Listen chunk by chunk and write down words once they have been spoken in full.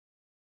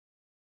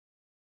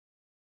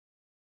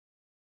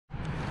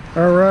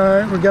All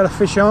right, we got a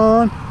fish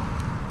on.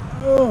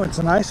 Oh, it's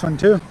a nice one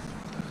too.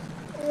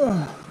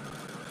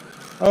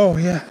 Oh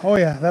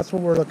yeah, that's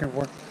what we're looking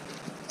for.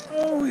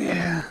 Oh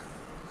yeah.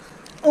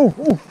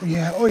 Oh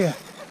yeah, oh yeah.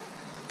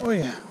 Oh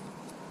yeah.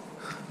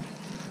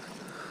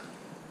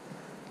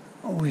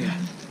 Oh yeah.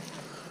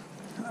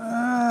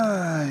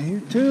 Ah,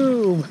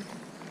 YouTube.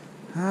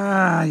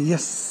 Ah,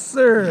 yes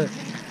sir.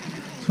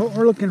 That's what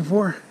we're looking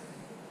for.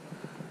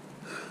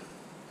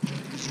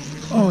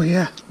 Oh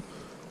yeah.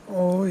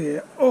 Oh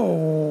yeah.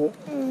 Oh.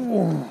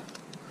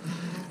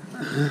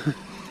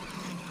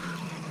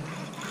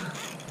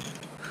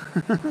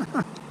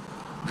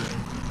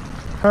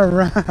 All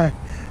right.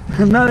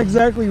 I'm not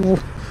exactly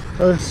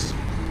a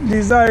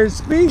desired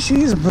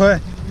species,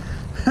 but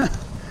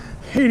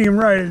hit him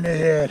right in the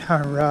head.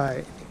 All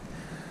right.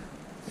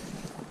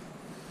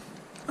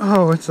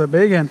 Oh, it's a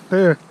big one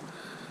too.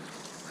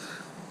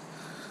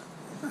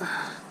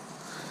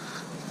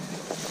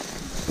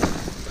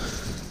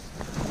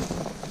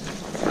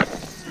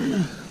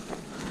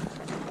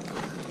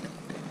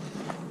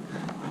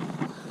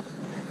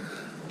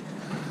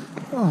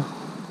 Oh,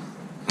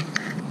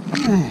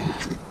 man.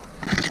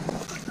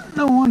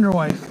 No wonder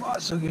why he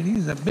fought so good.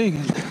 He's a big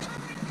one.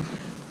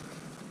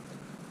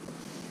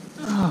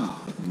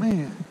 Oh,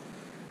 man.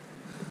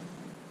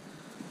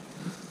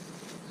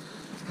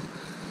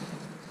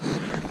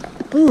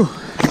 Ooh.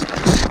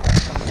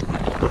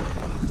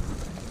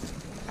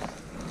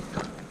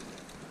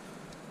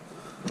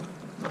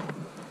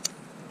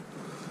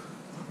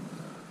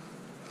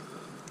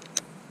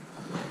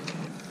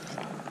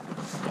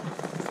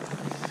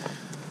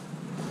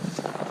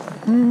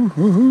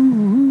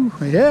 Ooh,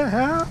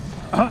 yeah.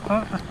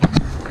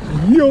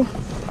 Yo.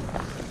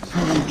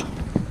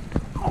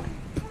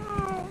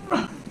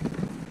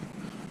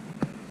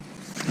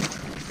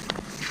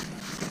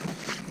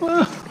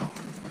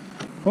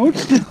 Hold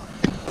still.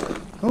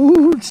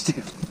 Hold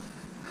still.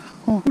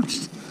 Hold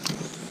still.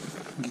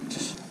 Get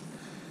this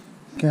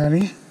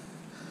guy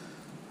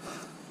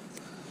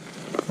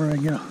before I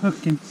get a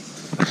hook in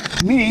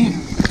me.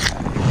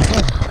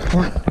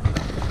 Oh,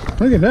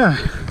 look at that.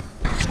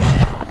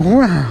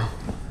 Wow.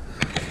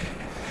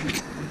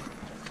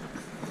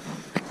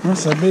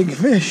 That's a big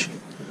fish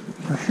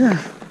for sure.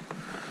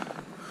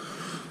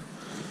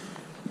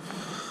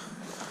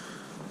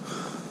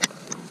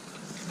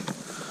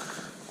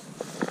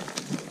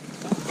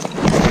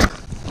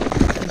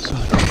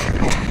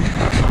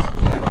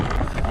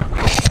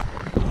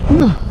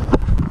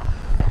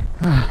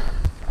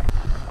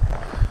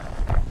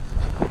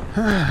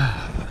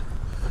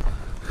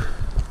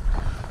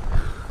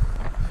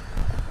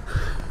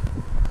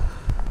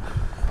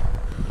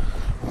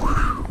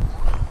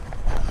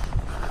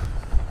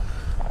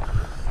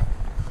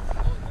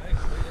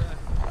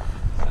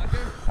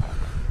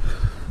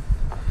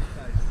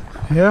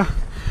 Yeah,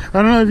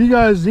 I don't know if you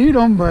guys eat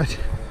them, but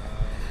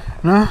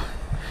no.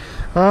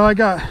 Well, I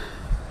got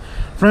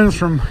friends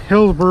from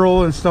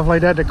Hillsboro and stuff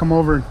like that to come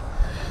over and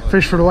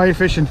fish for the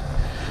whitefish, and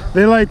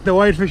they like the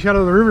whitefish out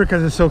of the river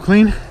because it's so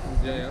clean.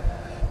 Yeah.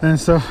 And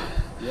so,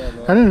 yeah,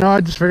 no. I didn't know.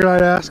 I just figured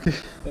I'd ask.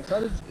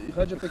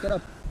 How'd you pick it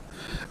up?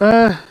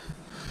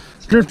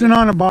 Drifting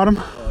on the bottom.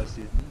 Oh, I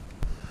see.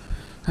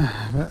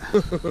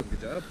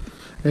 Good job.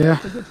 Yeah.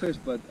 It's a good fish,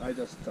 but I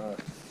just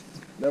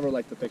never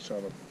liked the picture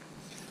of him.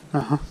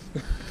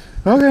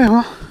 Okay,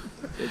 well,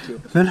 Thank you.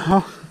 then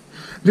I'll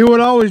do what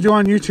I always do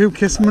on YouTube,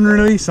 kiss them and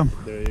release them.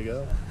 There you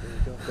go.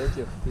 Thank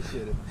you.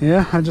 Appreciate it.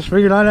 Yeah, I just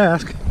figured I'd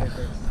ask. Okay,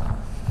 thanks.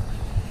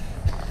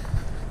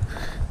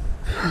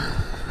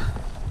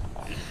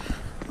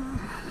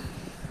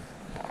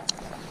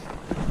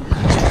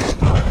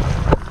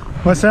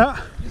 What's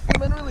that? Kiss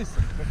them and release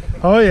them.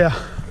 Oh yeah.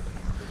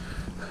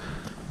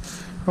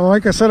 Well,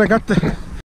 like I said, I got the